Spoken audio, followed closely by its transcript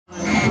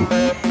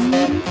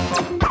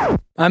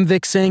I'm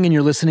Vic Singh, and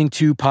you're listening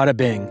to Pada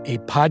Bing, a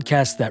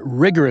podcast that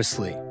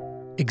rigorously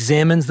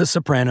examines The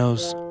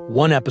Sopranos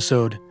one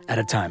episode at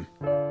a time.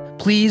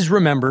 Please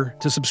remember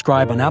to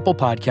subscribe on Apple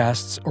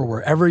Podcasts or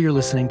wherever you're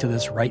listening to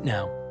this right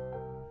now.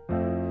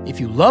 If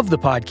you love the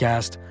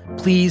podcast,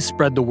 please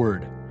spread the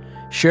word.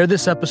 Share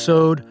this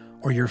episode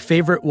or your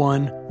favorite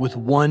one with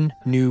one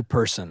new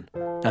person.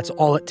 That's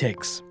all it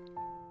takes.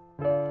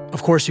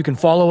 Of course, you can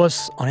follow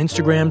us on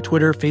Instagram,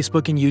 Twitter,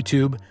 Facebook, and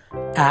YouTube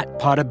at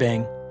Pada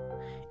Bing.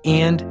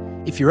 And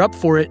if you're up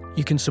for it,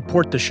 you can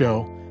support the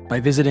show by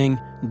visiting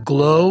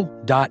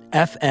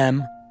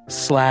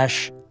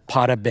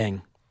glow.fm/Pada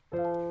Bing.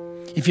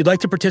 If you'd like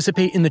to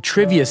participate in the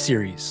trivia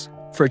series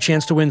for a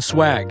chance to win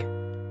swag,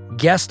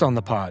 guest on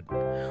the pod,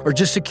 or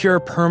just secure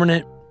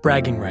permanent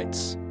bragging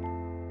rights,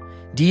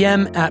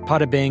 DM at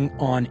Pada Bing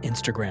on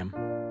Instagram.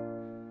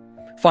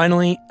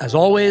 Finally, as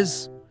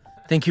always,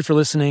 thank you for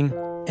listening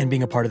and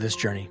being a part of this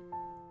journey.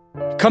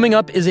 Coming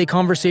up is a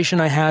conversation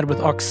I had with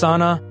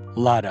Oksana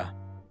Lada.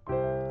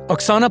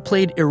 Oksana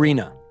played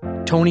Irina,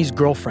 Tony's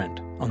girlfriend,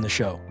 on the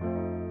show.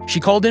 She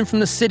called in from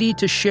the city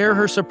to share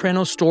her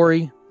soprano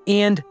story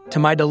and, to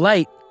my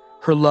delight,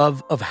 her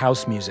love of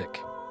house music.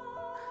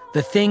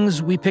 The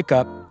things we pick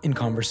up in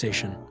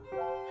conversation.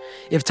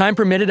 If time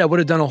permitted, I would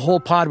have done a whole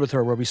pod with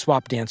her where we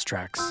swapped dance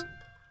tracks.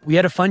 We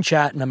had a fun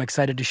chat, and I'm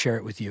excited to share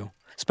it with you.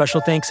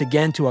 Special thanks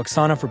again to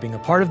Oksana for being a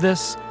part of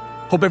this.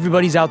 Hope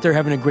everybody's out there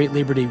having a great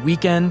Labor Day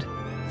weekend.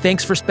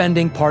 Thanks for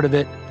spending part of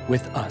it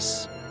with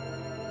us.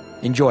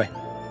 Enjoy.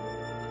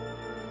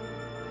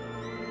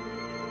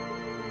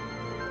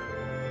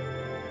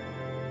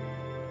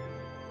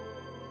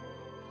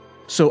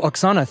 So,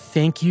 Oksana,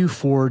 thank you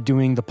for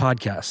doing the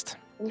podcast.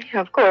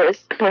 Yeah, of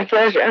course. My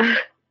pleasure.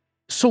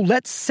 So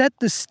let's set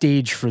the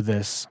stage for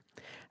this.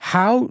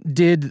 How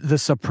did The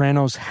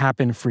Sopranos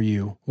happen for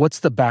you?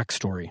 What's the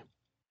backstory?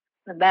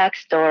 The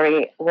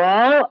backstory.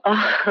 Well,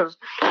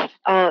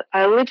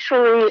 I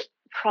literally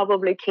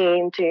probably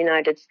came to the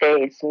United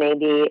States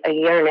maybe a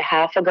year and a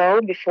half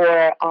ago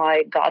before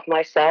I got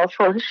myself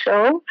on the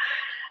show.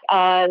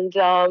 And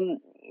a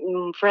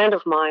friend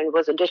of mine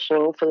was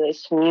auditioning for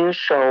this new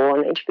show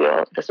on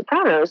HBO, The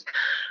Sopranos.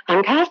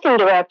 And casting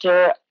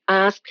director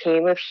asked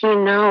him if he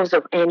knows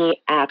of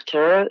any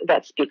actor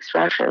that speaks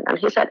Russian. And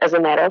he said, as a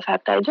matter of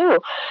fact, I do.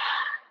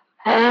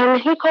 And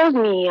he called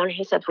me and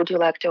he said, would you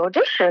like to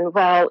audition?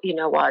 Well, you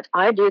know what?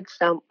 I did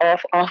some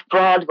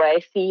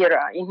off-Broadway theater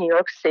in New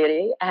York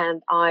City,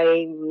 and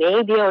I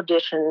maybe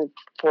auditioned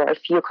for a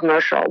few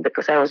commercials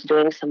because I was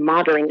doing some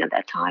modeling at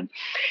that time.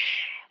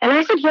 And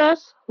I said,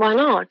 yes, why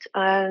not?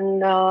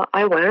 And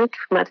I went,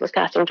 met with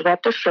casting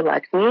director. She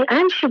liked me,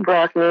 and she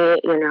brought me,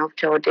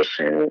 to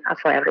audition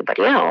for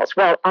everybody else.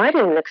 Well, I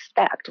didn't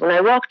expect. When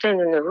I walked in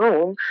the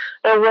room,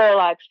 there were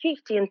like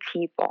 15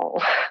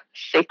 people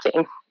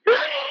sitting,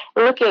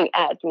 looking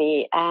at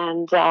me.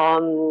 And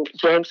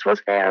James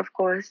was there, of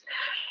course.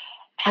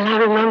 And I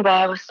remember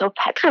I was so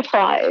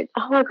petrified.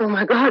 I'm like, oh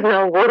my God,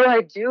 now what do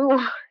I do?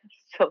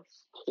 So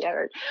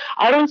scared.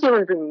 I don't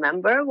even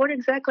remember what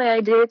exactly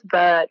I did,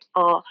 but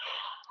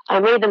I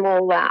made them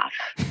all laugh.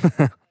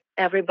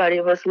 Everybody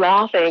was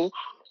laughing,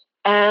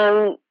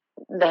 and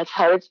that's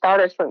how it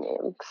started for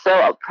me.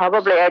 So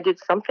probably I did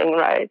something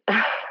right.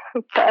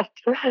 But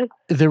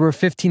there were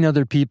 15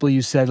 other people,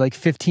 you said, like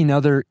 15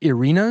 other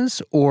Irinas,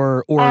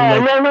 or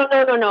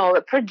no.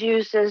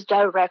 Producers,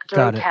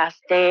 director,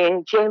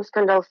 casting. James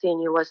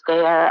Gandolfini was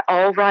there.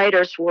 All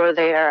writers were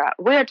there.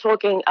 We're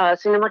talking,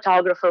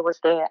 cinematographer was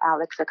there.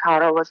 Alex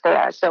Acaro was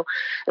there. So,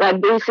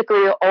 like,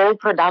 basically, all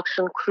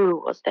production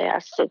crew was there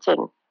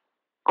sitting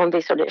on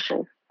this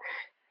audition.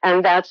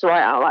 And that's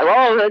why I'm like,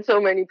 oh, that's so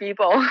many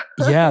people.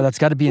 Yeah, that's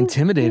got to be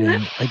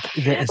intimidating.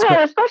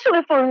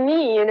 Especially for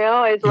me,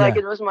 it's like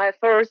it was my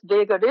first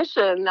big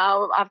audition.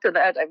 Now, after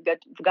that, I've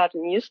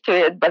gotten used to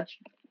it. But,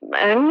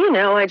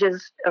 I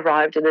just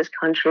arrived in this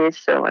country,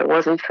 so I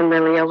wasn't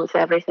familiar with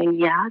everything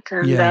yet.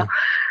 And, oh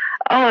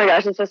my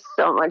gosh, it's just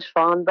so much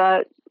fun.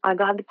 But I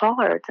got the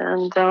part,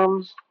 and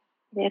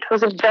it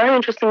was a very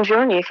interesting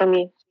journey for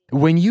me.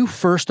 When you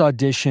first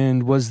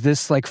auditioned, was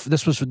this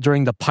was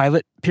during the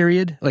pilot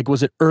period? Like,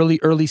 was it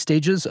early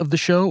stages of the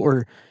show,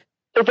 or?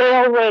 They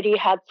already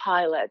had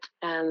pilot,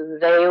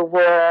 and they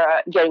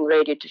were getting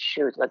ready to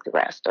shoot like the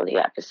rest of the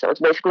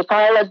episodes. Basically,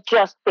 pilot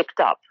just picked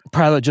up.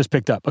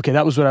 Okay,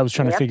 that was what I was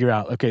trying to figure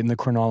out. Okay, in the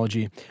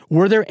chronology.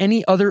 Were there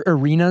any other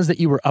Irinas that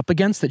you were up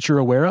against that you're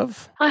aware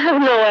of? I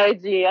have no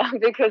idea,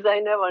 because I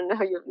never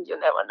know. You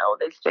never know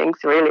these things,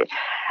 really.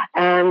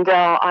 And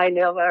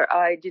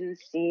I didn't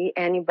see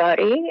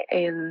anybody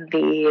in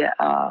the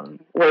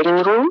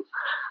waiting room.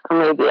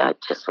 Maybe I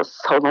just was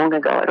so long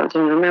ago, I don't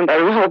even remember. I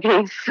remember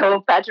being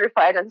so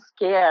petrified and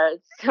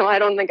scared. So I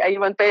don't think I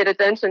even paid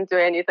attention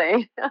to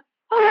anything.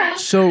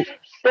 So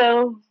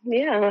So,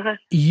 yeah.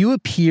 You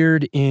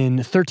appeared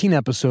in 13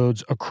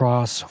 episodes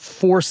across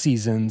 4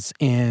 seasons,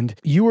 and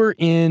you were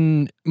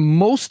in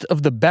most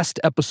of the best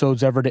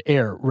episodes ever to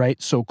air,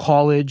 right? So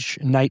College,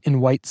 Knight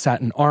in White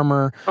Satin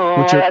Armor,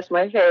 Oh, that's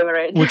my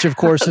favorite. which of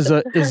course is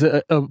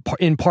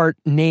in part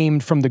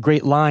named from the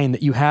great line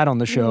that you had on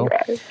the show.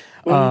 Right.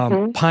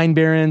 Mm-hmm. Pine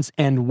Barrens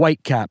and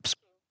Whitecaps.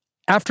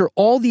 After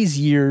all these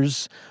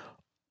years,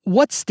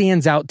 what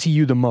stands out to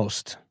you the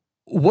most?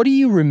 What do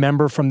you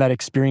remember from that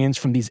experience,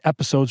 from these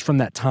episodes, from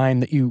that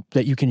time that you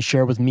can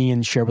share with me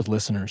and share with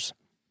listeners?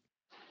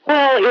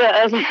 Well,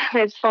 yeah,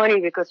 it's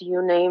funny because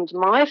you named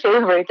my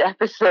favorite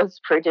episodes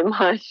pretty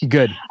much.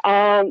 Good.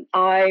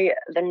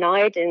 The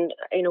Night in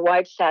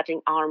White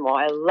Satin Armor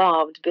I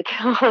loved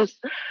because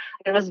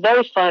it was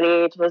very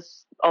funny.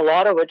 A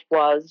lot of it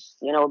was,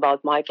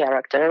 about my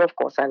character. Of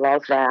course, I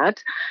love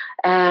that.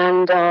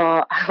 And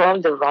I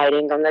love the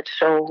writing on that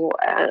show.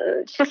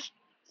 Just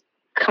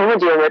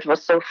comedy of it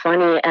was so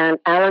funny. And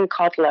Alan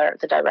Cutler,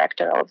 the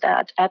director of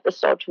that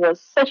episode, was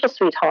such a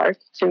sweetheart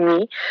to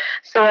me.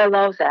 So I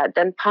love that.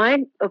 Then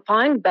Pine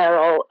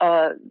Barrel,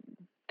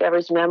 there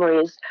is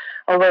memories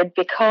of it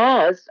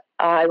because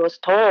I was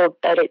told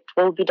that it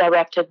will be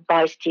directed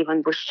by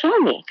Stephen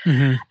Buscemi.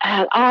 Mm-hmm.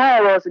 And I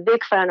was a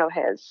big fan of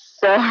his.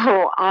 So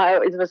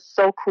it was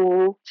so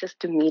cool just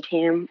to meet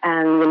him.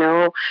 And,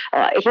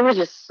 he was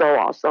just so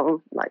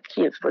awesome. Like,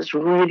 he was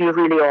really,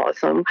 really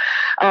awesome.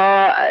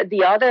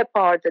 The other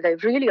part that I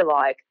really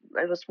liked,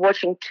 I was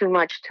watching too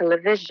much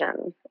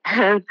television.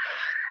 And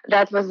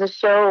that was the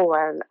show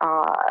when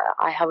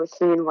I have a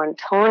scene when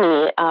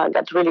Tony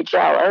got really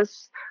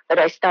jealous that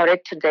I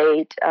started to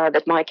date,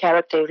 that my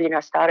character,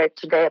 Irina, started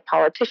to date a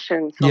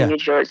politician from New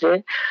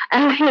Jersey.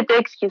 And he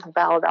takes his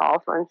belt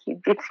off and he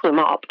beats him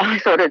up. I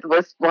thought it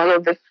was one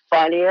of the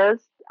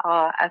funniest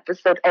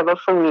episode ever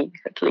for me,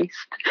 at least,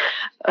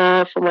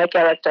 for my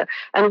character.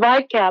 And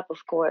Whitecap,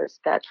 of course,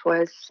 that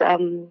was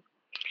the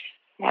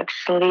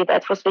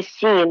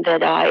scene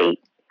that I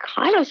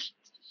kind of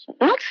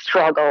not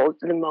struggled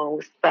the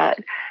most, but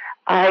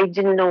I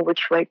didn't know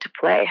which way to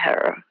play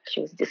her. She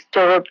was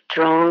disturbed,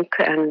 drunk,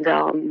 and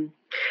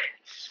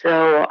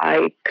so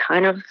I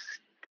kind of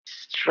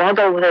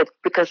struggled with it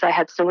because I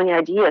had so many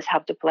ideas how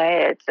to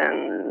play it,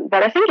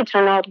 but I think it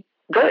turned out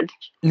good.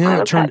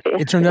 Yeah,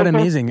 it turned out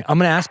amazing. I'm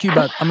going to ask you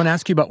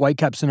about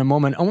Whitecaps in a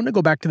moment. I want to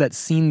go back to that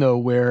scene though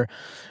where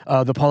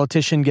the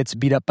politician gets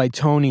beat up by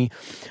Tony.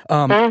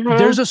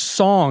 There's a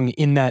song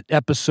in that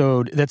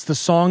episode that's the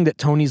song that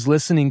Tony's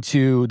listening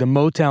to, the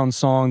Motown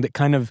song that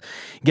kind of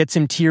gets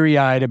him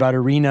teary-eyed about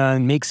Irina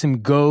and makes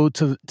him go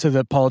to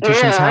the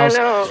politician's house. I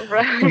know,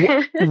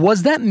 right?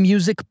 Was that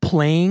music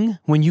playing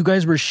when you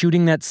guys were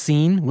shooting that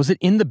scene? Was it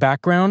in the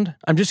background?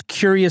 I'm just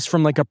curious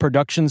from like a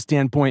production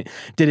standpoint.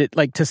 Did it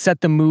like to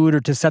set the mood or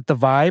to set the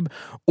vibe,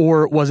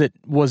 or was it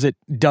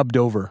dubbed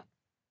over?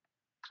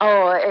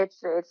 Oh,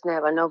 it's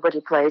never. Nobody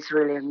plays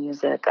really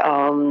music. It's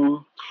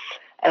all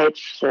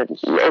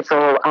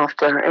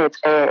after.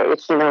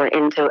 It's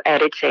into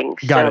editing.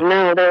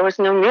 No, there was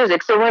no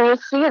music. So when you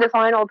see the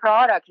final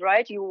product,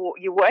 right? You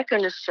work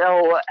on the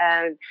show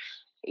and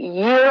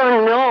you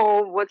don't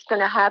know what's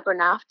going to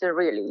happen after.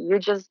 Really, you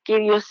just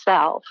give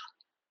yourself.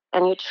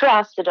 And you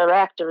trust the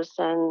directors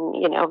and,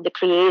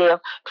 the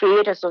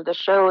creators of the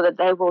show that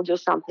they will do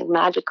something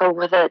magical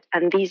with it.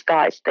 And these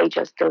guys, they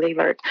just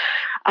delivered.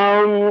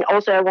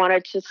 Also, I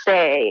wanted to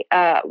say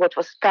what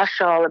was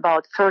special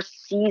about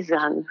first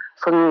season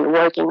for me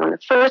working on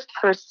the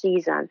first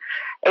season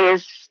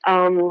is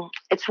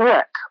it's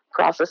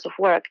process of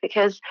work,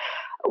 because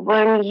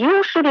when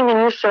you're shooting a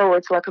new show,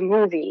 it's like a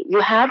movie. You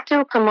have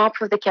to come up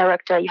with a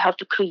character. You have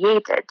to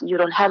create it. You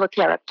don't have a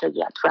character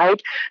yet,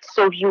 right?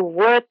 So you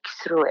work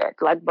through it.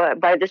 Like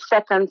by the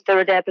second,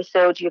 third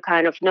episode, you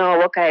kind of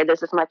know, okay,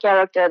 this is my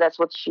character. That's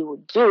what she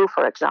would do,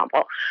 for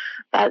example.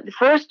 But the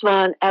first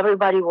one,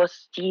 everybody was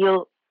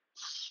still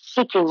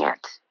seeking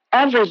it.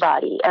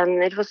 Everybody.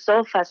 And it was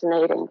so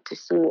fascinating to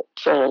see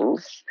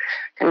James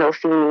kind of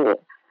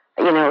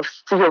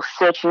still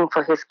searching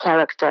for his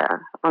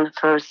character on the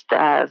first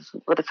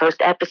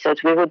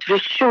episodes. We would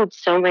reshoot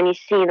so many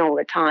scenes all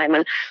the time,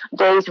 and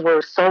days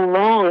were so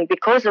long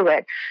because of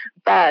it.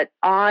 But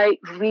I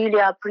really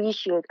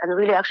appreciate and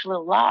really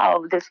actually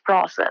love this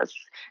process.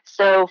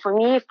 So for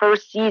me,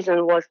 first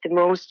season was the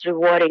most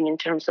rewarding in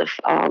terms of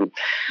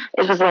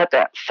it was like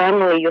a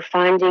family. You're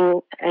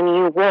finding a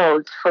new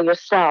world for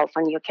yourself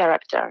and your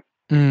character.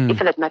 If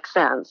that makes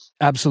sense.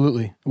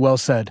 Absolutely. Well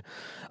said.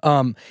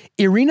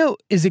 Irina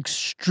is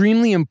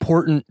extremely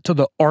important to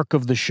the arc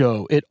of the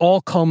show. It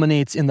all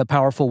culminates in the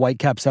powerful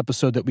Whitecaps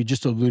episode that we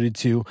just alluded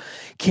to.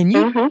 Can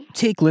you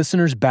take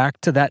listeners back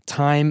to that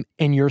time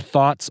and your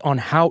thoughts on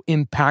how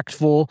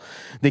impactful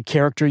the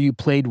character you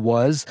played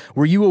was?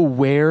 Were you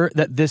aware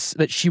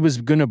that she was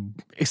going to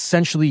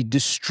essentially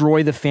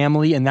destroy the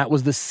family, and that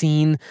was the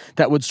scene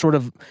that would sort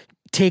of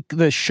take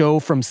the show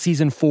from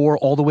season 4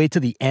 all the way to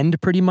the end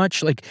pretty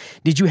much? Like,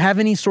 did you have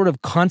any sort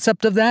of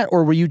concept of that,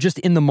 or were you just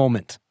in the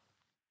moment?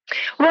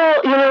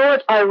 Well, you know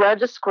what? I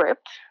read the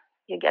script,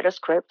 You get a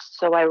script.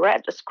 So I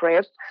read the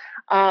script.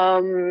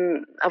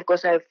 Of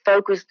course, I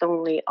focused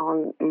only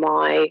on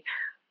my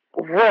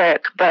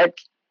work, but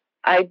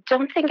I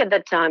don't think at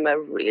that time I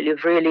really,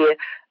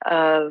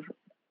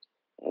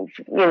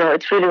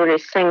 it's really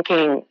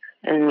sinking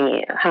in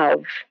me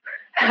how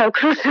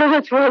crucial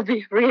it will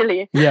be,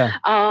 really. Yeah.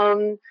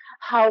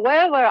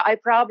 However, I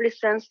probably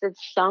sensed it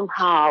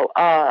somehow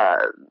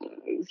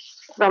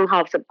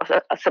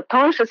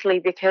subconsciously,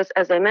 because,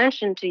 as I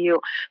mentioned to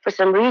you, for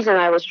some reason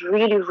I was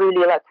really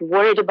like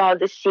worried about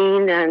the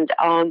scene, and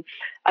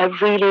I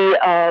really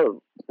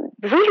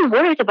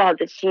worried about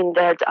the scene,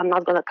 that I'm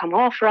not going to come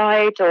off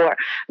right, or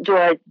do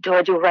I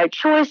do right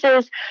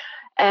choices.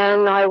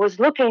 And I was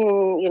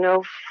looking,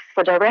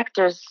 for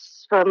directors.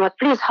 So I'm like,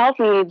 please help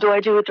me. Do I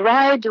do it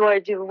right?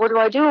 What do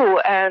I do?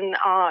 And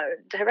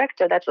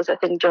director, that was, I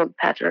think, John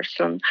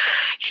Patterson,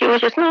 he was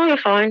just, no, you're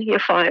fine.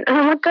 And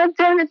I'm like, God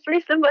damn it,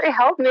 please somebody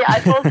help me. I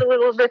felt a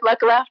little bit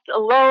like left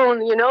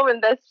alone,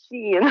 in that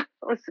scene. It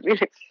was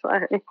really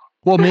funny.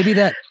 Well, maybe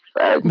that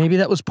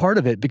was part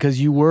of it, because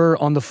you were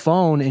on the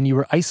phone and you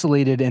were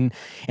isolated, and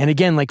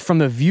again, like from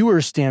the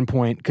viewer's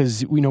standpoint,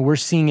 because we're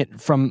seeing it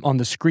from on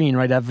the screen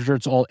right after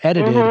it's all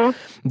edited.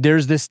 Mm-hmm.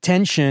 There's this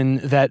tension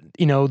that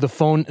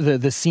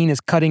the scene is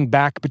cutting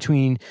back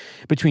between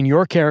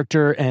your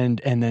character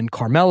and then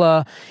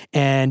Carmela,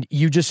 and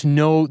you just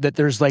know that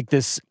there's like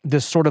this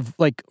sort of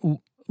like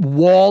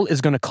wall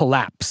is going to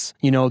collapse.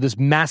 This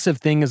massive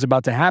thing is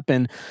about to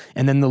happen.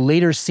 And then the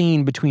later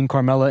scene between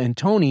Carmela and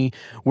Tony,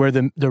 where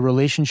the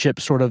relationship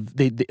sort of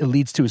it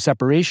leads to a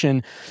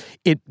separation,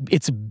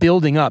 it's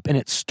building up, and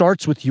it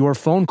starts with your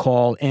phone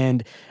call.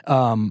 And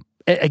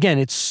again,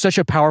 it's such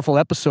a powerful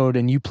episode,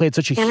 and you played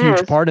such a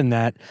huge part in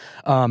that.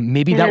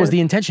 Maybe that was the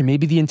intention.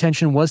 Maybe the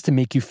intention was to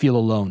make you feel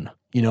alone,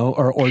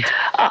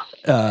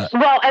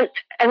 well,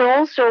 and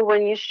also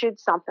when you shoot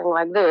something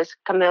like this,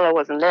 Camilla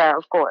wasn't there,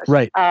 of course.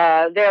 Right.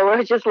 There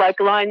were just like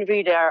line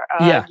reader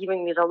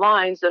giving me the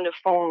lines on the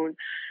phone.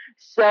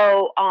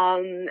 So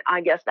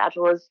I guess that it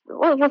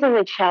wasn't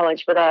a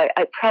challenge, but I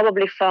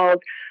probably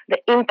felt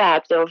the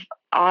impact of,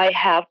 I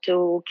have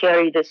to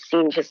carry this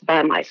scene just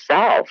by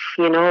myself,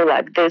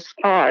 like this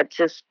part.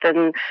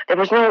 And there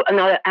was no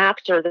another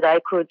actor that I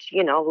could,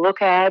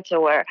 look at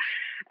or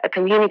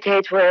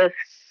communicate with.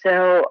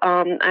 So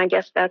I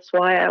guess that's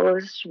why I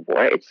was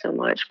worried so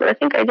much, but I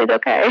think I did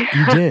okay.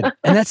 You did.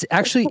 And that's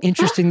actually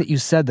interesting that you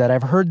said that.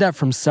 I've heard that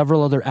from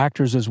several other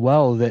actors as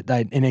well,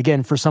 and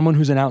again, for someone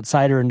who's an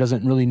outsider and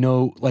doesn't really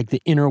know like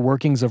the inner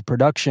workings of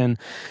production,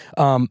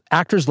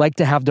 actors like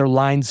to have their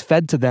lines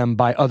fed to them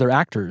by other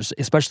actors,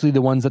 especially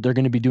the ones that they're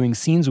going to be doing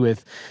scenes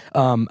with.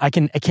 I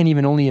can't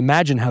even only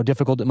imagine how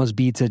difficult it must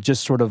be to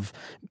just sort of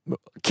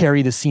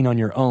carry the scene on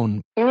your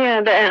own. Yeah,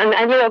 and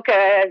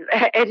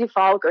Eddie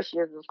Falco,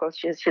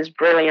 she's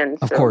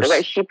brilliant. Of course. The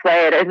way she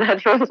played it,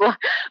 that was like,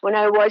 when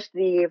I watched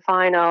the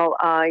final,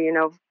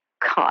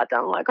 cut,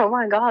 I'm like, oh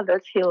my God,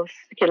 that feels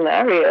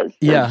hilarious.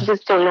 Yeah. It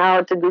just turned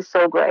out to be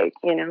so great,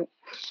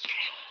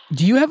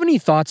 Do you have any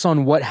thoughts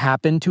on what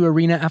happened to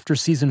Irina after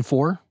season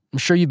 4? I'm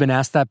sure you've been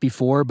asked that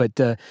before, but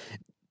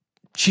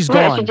she's gone.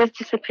 Yeah, she just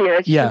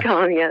disappeared. She's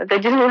gone, They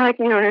didn't like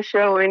me on the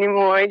show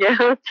anymore, I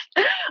guess.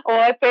 Or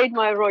I paid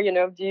my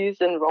dues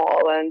and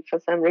role, and for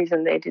some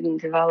reason they didn't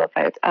develop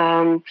it.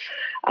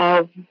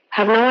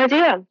 Have no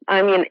idea.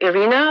 I mean,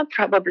 Irina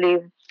probably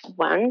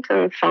went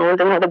and found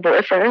another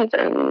boyfriend,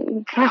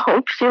 and I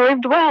hope she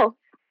lived well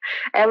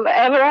ever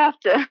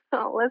after.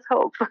 Let's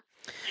hope.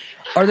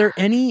 Are there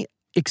any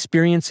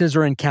experiences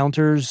or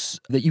encounters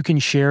that you can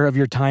share of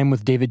your time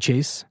with David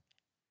Chase?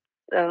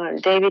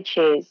 David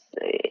Chase,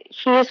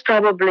 he is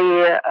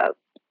probably,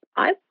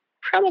 I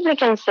probably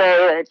can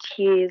say that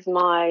he is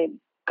my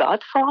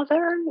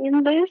godfather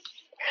in this.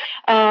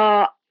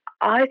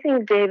 I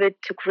think David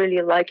took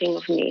really liking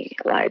of me.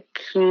 Like,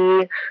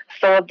 he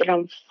thought that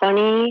I'm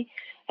funny,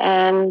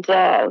 and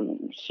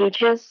he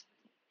just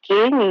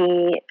gave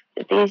me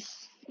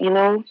this,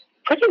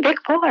 pretty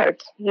big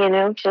part,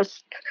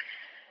 just,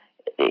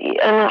 and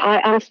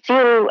I'm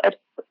still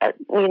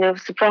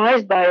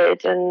surprised by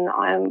it, and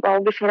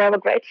I'll be forever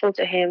grateful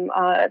to him.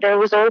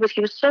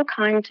 He was so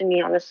kind to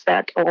me on the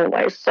set,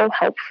 always so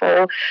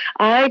helpful.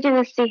 I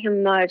didn't see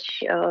him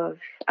much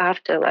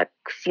after like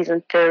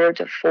season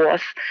 3rd or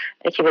 4th.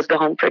 He was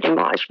gone pretty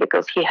much,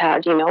 because he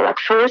had,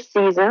 first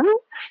season,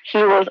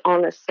 he was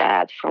on the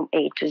set from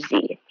A to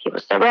Z. He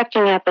was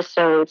directing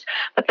episodes,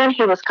 but then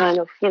he was kind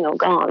of,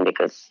 gone,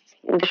 because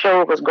the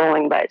show was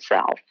going by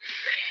itself.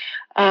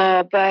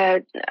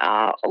 But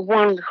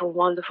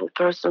wonderful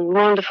person,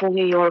 wonderful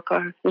New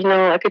Yorker,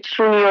 like a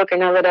true New Yorker.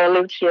 Now that I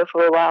lived here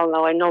for a while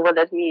now, I know what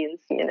that means,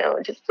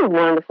 just a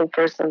wonderful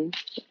person.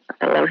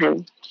 I love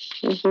him.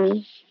 Mm-hmm.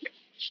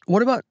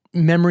 What about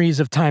memories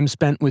of time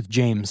spent with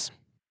James?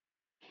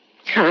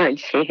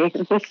 James.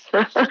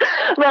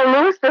 Well,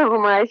 most of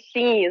my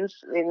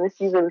scenes in the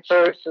season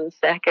 1st and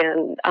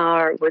 2nd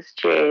are with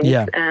James.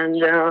 Yeah. And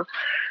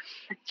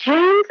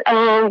James,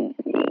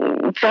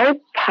 very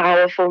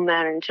powerful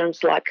man in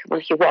terms like when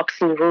he walks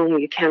in the room,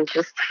 you can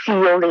just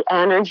feel the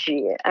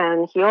energy.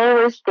 And he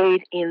always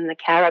stayed in the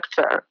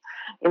character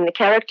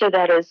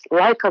that is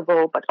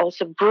likable but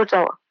also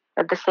brutal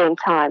at the same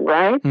time,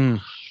 right?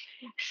 Mm.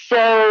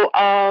 So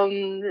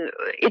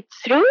it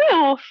threw me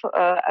off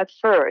at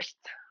first,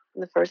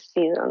 the first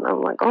season.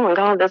 I'm like, oh my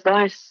God, this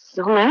guy is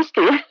so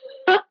nasty.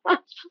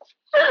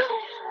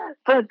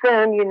 But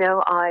then,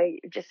 I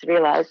just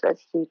realized that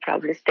he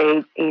probably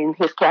stayed in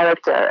his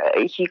character.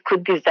 He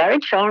could be very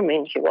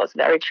charming. He was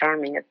very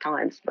charming at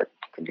times, but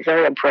could be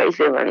very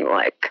abrasive and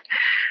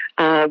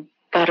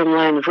bottom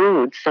line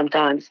rude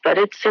sometimes. But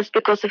it's just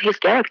because of his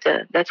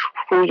character. That's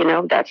who,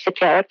 that's the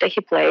character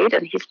he played,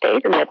 and he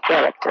stayed in that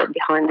character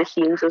behind the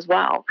scenes as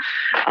well.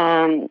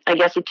 I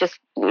guess it just,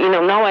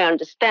 now I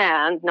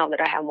understand, now that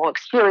I have more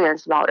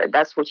experience about it,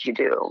 that's what you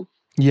do.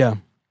 Yeah.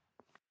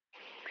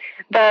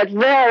 But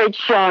very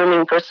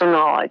charming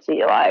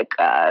personality,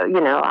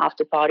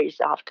 after parties,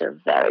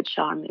 very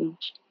charming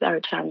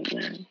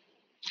man.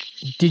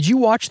 Did you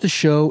watch the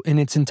show in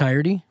its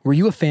entirety? Were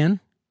you a fan?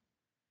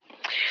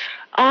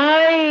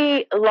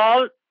 I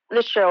love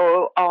the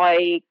show.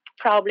 I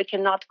probably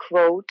cannot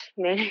quote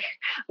many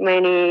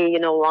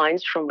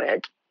lines from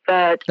it,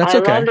 but That's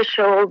okay. love the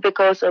show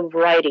because of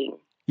writing.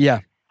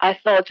 Yeah. I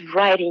thought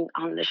writing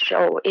on the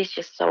show is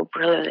just so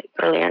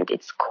brilliant.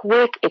 It's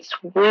quick, it's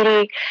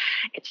witty,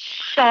 it's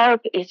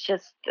sharp. It's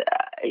just,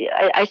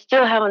 I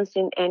still haven't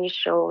seen any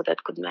show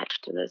that could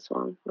match to this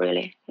one,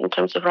 really, in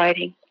terms of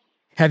writing.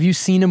 Have you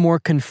seen a more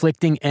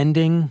conflicting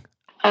ending?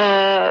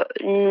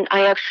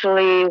 I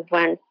actually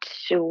went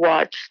to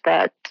watch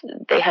that.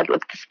 They had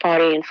this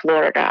party in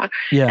Florida,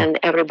 and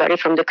everybody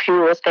from the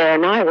crew was there,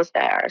 and I was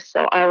there.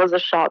 So I was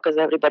as shocked as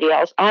everybody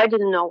else. I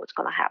didn't know what's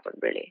going to happen,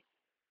 really.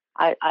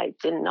 I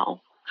didn't know.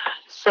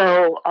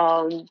 So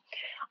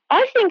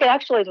I think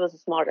actually it was a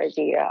smart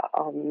idea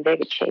on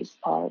David Chase's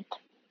part.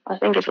 I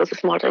think it was a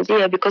smart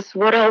idea because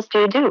what else do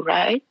you do,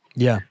 right?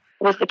 Yeah.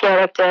 Was the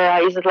character,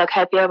 is it like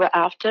happy ever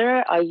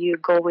after? Are you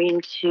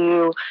going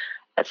to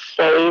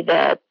say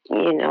that,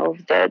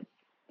 that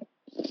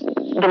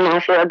the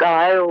mafia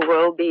guy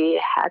will be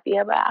happy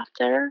ever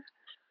after,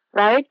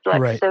 right?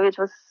 Right.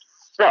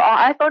 So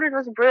I thought it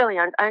was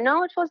brilliant. I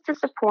know it was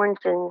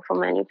disappointing for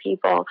many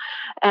people,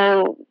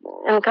 and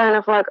kind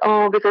of like,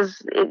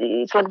 because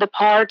it's like the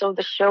part of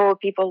the show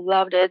people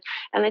loved it,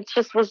 and it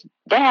just was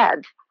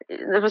dead.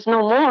 There was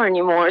no more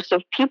anymore. So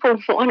people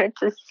wanted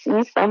to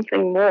see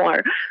something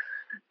more,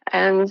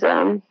 and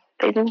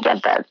they didn't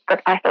get that.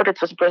 But I thought it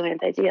was a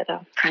brilliant idea,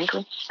 though,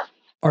 frankly.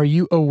 Are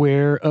you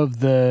aware of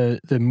the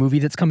movie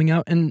that's coming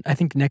out in, I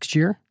think, next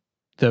year?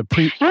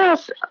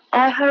 Yes,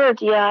 I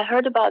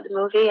heard about the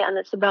movie, and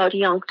it's about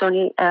young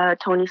Tony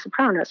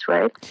Sopranos,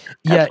 right?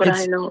 That's what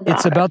I know about.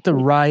 It's about the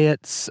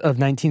riots of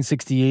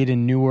 1968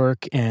 in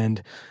Newark,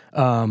 and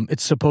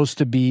it's supposed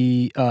to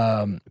be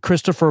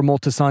Christopher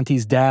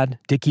Moltisanti's dad,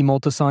 Dickie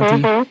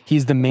Moltisanti. Mm-hmm.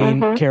 He's the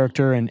main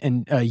character,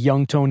 and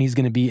young Tony's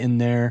going to be in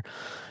there.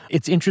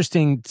 It's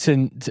interesting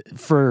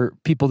for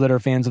people that are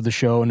fans of the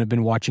show and have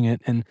been watching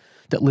it and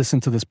that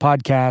listen to this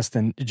podcast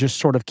and just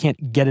sort of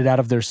can't get it out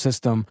of their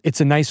system. It's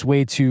a nice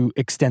way to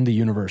extend the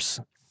universe.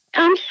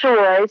 I'm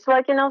sure. It's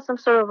like, some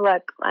sort of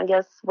like, I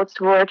guess, what's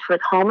the word for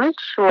it? Homage?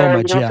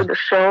 To the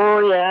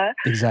show, yeah.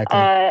 Exactly.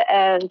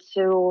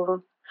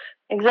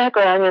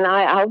 Exactly. I mean,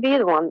 I'll be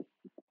the one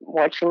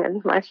watching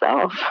it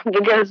myself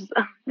because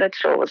that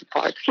show was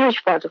a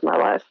huge part of my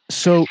life.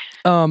 So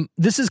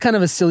this is kind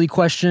of a silly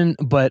question,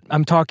 but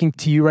I'm talking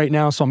to you right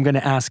now, so I'm going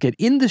to ask it.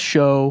 In the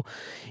show,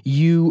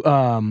 you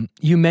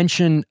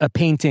mention a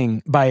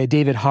painting by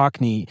David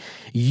Hockney.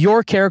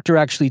 Your character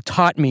actually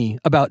taught me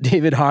about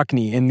David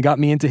Hockney and got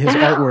me into his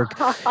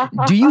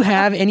artwork. Do you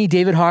have any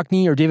David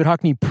Hockney or David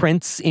Hockney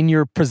prints in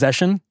your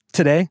possession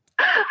today?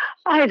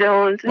 I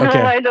don't. No,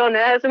 I don't.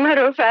 As a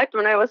matter of fact,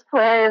 when I was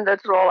playing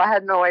that role, I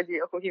had no idea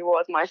who he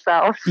was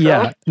myself. So.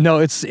 Yeah. No,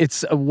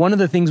 it's one of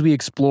the things we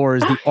explore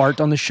is the art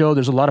on the show.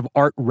 There's a lot of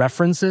art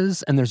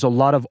references and there's a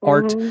lot of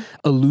art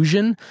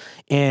illusion.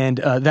 And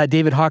that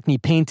David Hockney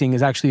painting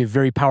is actually a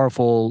very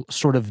powerful,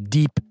 sort of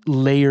deep,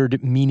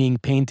 layered meaning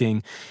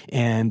painting.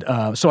 And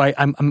so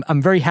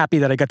I'm very happy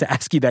that I got to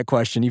ask you that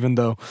question, even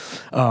though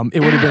it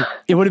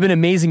would have been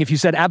amazing if you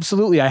said,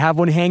 absolutely, I have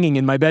one hanging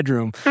in my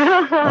bedroom.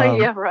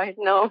 Yeah, right.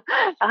 No.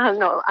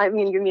 No, I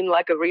mean, you mean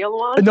like a real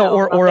one? No,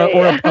 or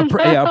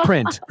a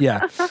print.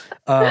 Yeah.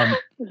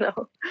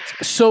 No.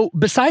 So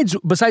besides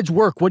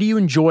work, what do you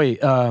enjoy?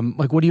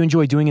 What do you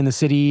enjoy doing in the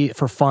city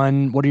for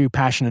fun? What are you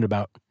passionate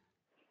about?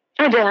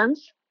 I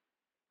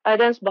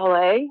dance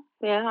ballet.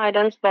 Yeah, I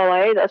dance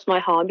ballet. That's my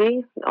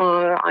hobby.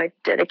 I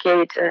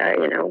dedicate,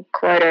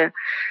 quite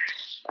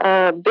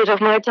a bit of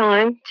my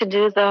time to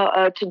do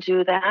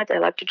that. I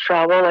like to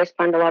travel. I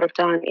spend a lot of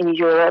time in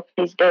Europe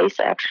these days,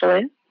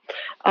 actually.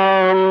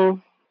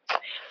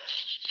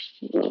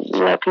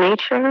 Like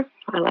nature.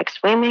 I like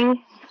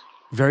swimming.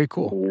 Very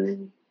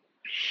cool.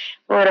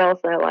 What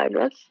else I like?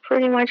 That's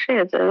pretty much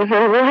it.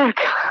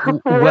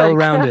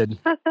 Well-rounded.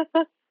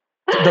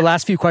 The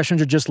last few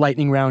questions are just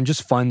lightning round,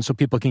 just fun, so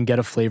people can get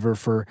a flavor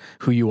for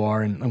who you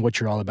are and what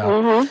you're all about.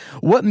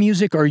 Mm-hmm. What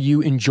music are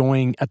you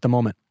enjoying at the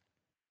moment?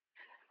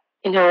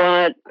 You know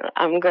what?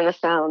 I'm going to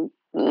sound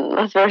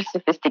not very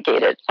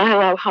sophisticated. I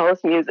love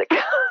house music.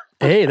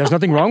 Hey, there's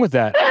nothing wrong with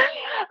that.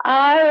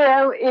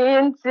 I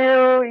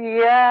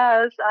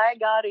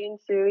got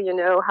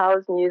into,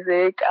 house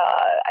music.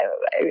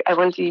 I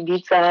went to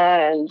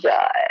Ibiza, and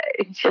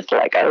it's just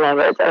like, I love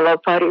it. I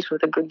love parties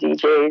with the good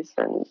DJs,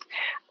 and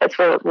that's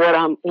what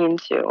I'm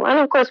into. And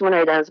of course, when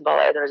I dance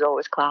ballet, there's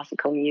always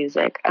classical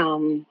music.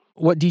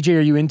 What DJ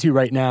are you into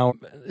right now?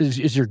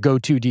 Is your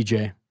go-to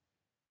DJ?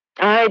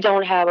 I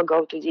don't have a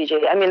go-to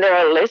DJ. I mean, there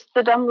are lists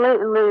that I'm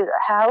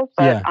have,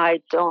 but I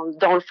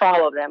don't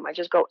follow them. I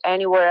just go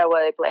anywhere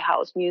where they play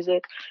house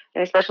music,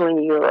 and especially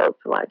in Europe.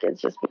 Like,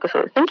 it's just because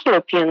I think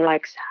European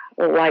like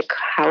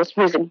house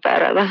music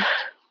better than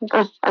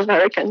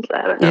Americans.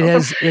 I don't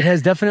know. It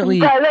has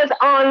definitely. But that's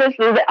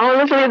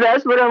honestly,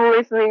 that's what I'm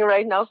listening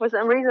right now. For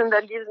some reason,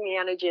 that gives me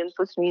energy and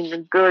puts me in a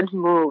good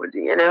mood,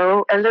 And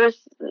I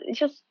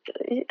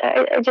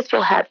just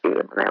feel happy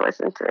when I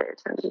listen to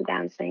it and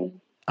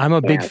dancing. I'm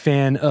a big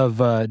fan of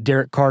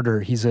Derek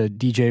Carter. He's a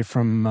DJ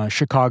from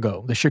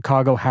Chicago. The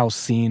Chicago house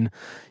scene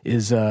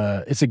is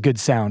it's a good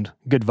sound,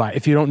 good vibe.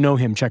 If you don't know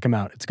him, check him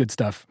out. It's good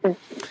stuff.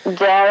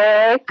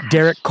 Derek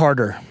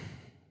Carter.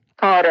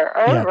 All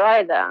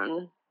right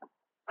then.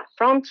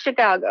 From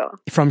Chicago.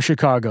 From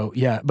Chicago,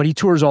 yeah. But he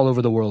tours all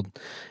over the world.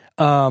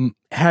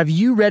 Have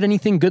you read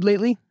anything good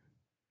lately?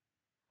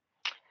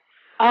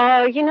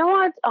 You know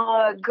what?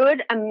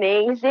 Good,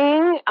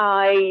 amazing.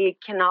 I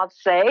cannot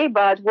say,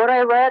 but what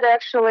I read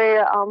actually,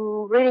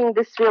 I'm reading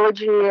this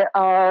trilogy,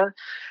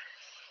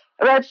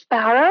 Red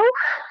Sparrow.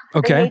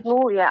 Okay. They made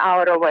movie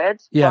out of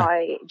it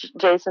by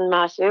Jason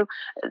Massive.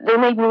 They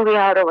made movie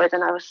out of it,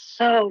 and I was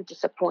so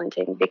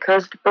disappointed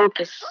because the book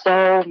is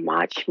so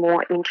much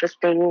more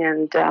interesting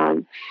and,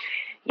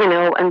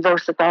 and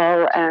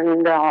versatile.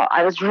 And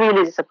I was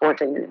really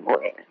disappointed in the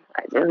movie.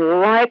 I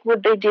didn't like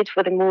what they did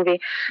for the movie.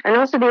 And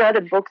also the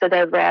other book that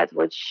I read,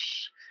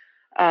 which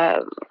I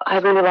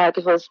really liked,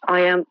 it was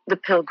I Am the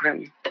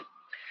Pilgrim.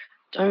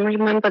 Don't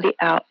remember the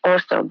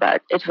author,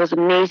 but it was an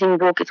amazing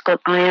book. It's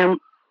called I Am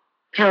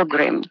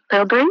Pilgrim.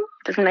 Pilgrim?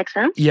 Does it make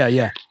sense?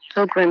 Yeah.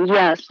 Pilgrim,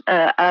 yes.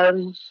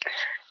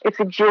 It's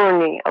a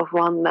journey of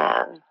one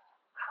man.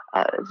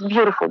 It's a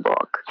beautiful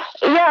book.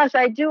 Yes,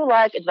 I do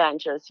like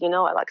adventures. I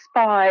like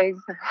spies.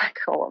 I like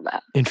all of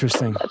that.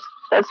 Interesting.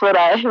 That's what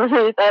I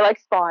read. I like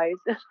spies.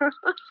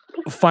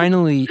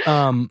 Finally,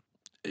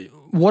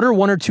 what are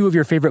one or two of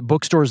your favorite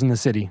bookstores in the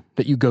city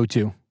that you go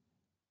to?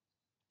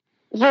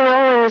 In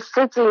the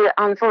city,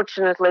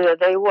 unfortunately,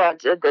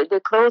 they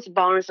closed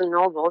Barnes and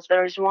Nobles.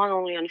 There is one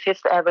only on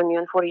 5th Avenue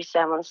and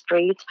 47th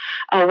Street.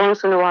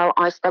 Once in a while,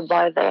 I stop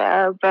by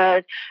there.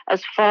 But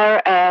as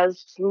far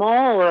as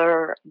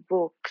smaller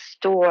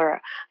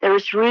bookstore, there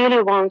is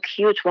really one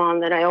cute one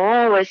that I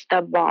always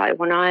stop by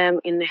when I am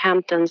in the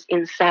Hamptons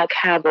in Sag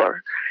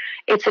Harbor.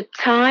 It's a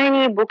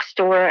tiny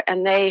bookstore,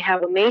 and they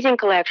have amazing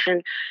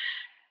collection.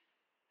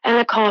 And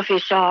a coffee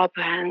shop,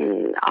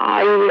 and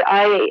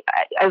I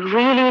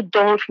really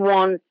don't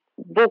want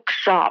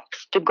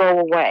bookshops to go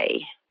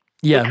away.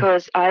 Yeah.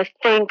 Because I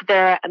think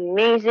they're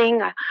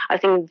amazing. I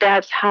think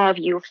that's how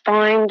you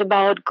find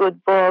about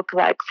good book.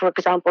 Like, for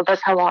example,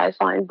 that's how I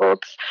find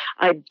books.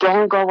 I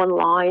don't go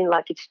online.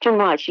 Like, it's too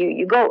much.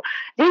 You go,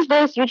 these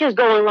days, you just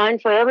go online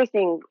for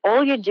everything.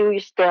 All you do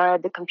is stare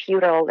at the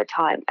computer all the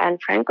time.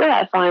 And frankly,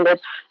 I find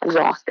it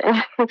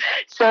exhausting.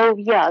 So,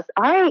 yes,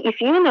 if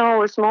you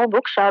know a small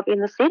bookshop in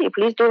the city,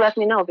 please do let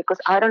me know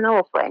because I don't know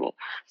of any.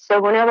 So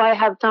whenever I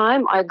have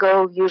time, I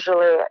go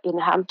usually in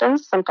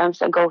Hamptons.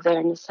 Sometimes I go there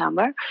in the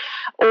summer.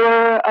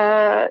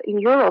 Or in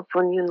Europe,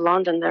 when you're in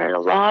London, there are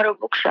a lot of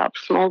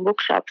bookshops, small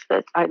bookshops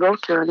that I go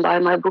to and buy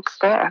my books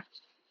there.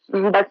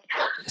 But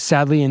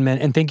sadly,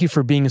 and thank you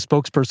for being a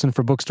spokesperson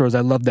for bookstores.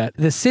 I love that.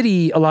 The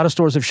city, a lot of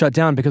stores have shut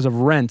down because of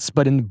rents,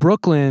 but in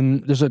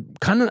Brooklyn, there's a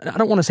kind of, I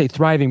don't want to say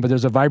thriving, but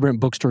there's a vibrant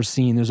bookstore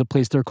scene. There's a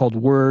place there called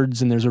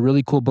Words, and there's a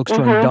really cool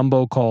bookstore in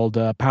Dumbo called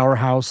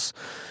Powerhouse.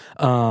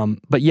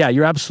 But yeah,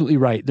 you're absolutely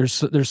right.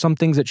 There's some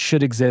things that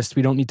should exist.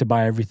 We don't need to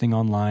buy everything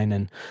online,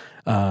 and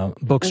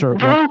books are...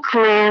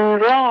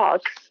 Brooklyn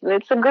rocks.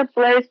 It's a good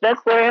place.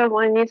 That's where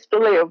everyone needs to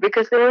live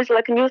because there is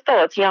like new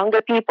thoughts,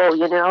 younger people,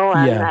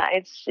 and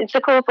it's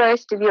a cool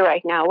place to be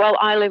right now. Well,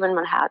 I live in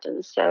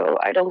Manhattan, so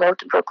I don't go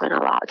to Brooklyn a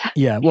lot.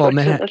 Yeah, well,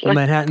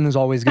 Manhattan is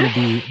always going to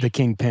be the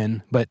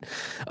kingpin, but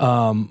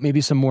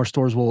maybe some more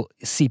stores will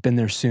seep in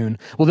there soon.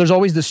 Well, there's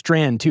always the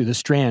Strand, too. The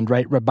Strand,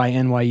 right by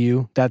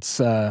NYU.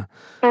 That's...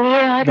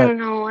 I don't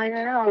know. I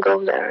don't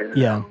go there.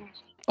 Yeah.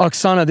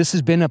 Oksana, this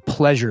has been a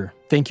pleasure.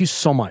 Thank you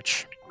so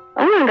much.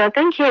 Oh my God,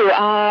 thank you.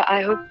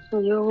 I hope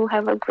you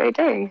have a great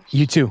day.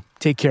 You too.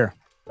 Take care.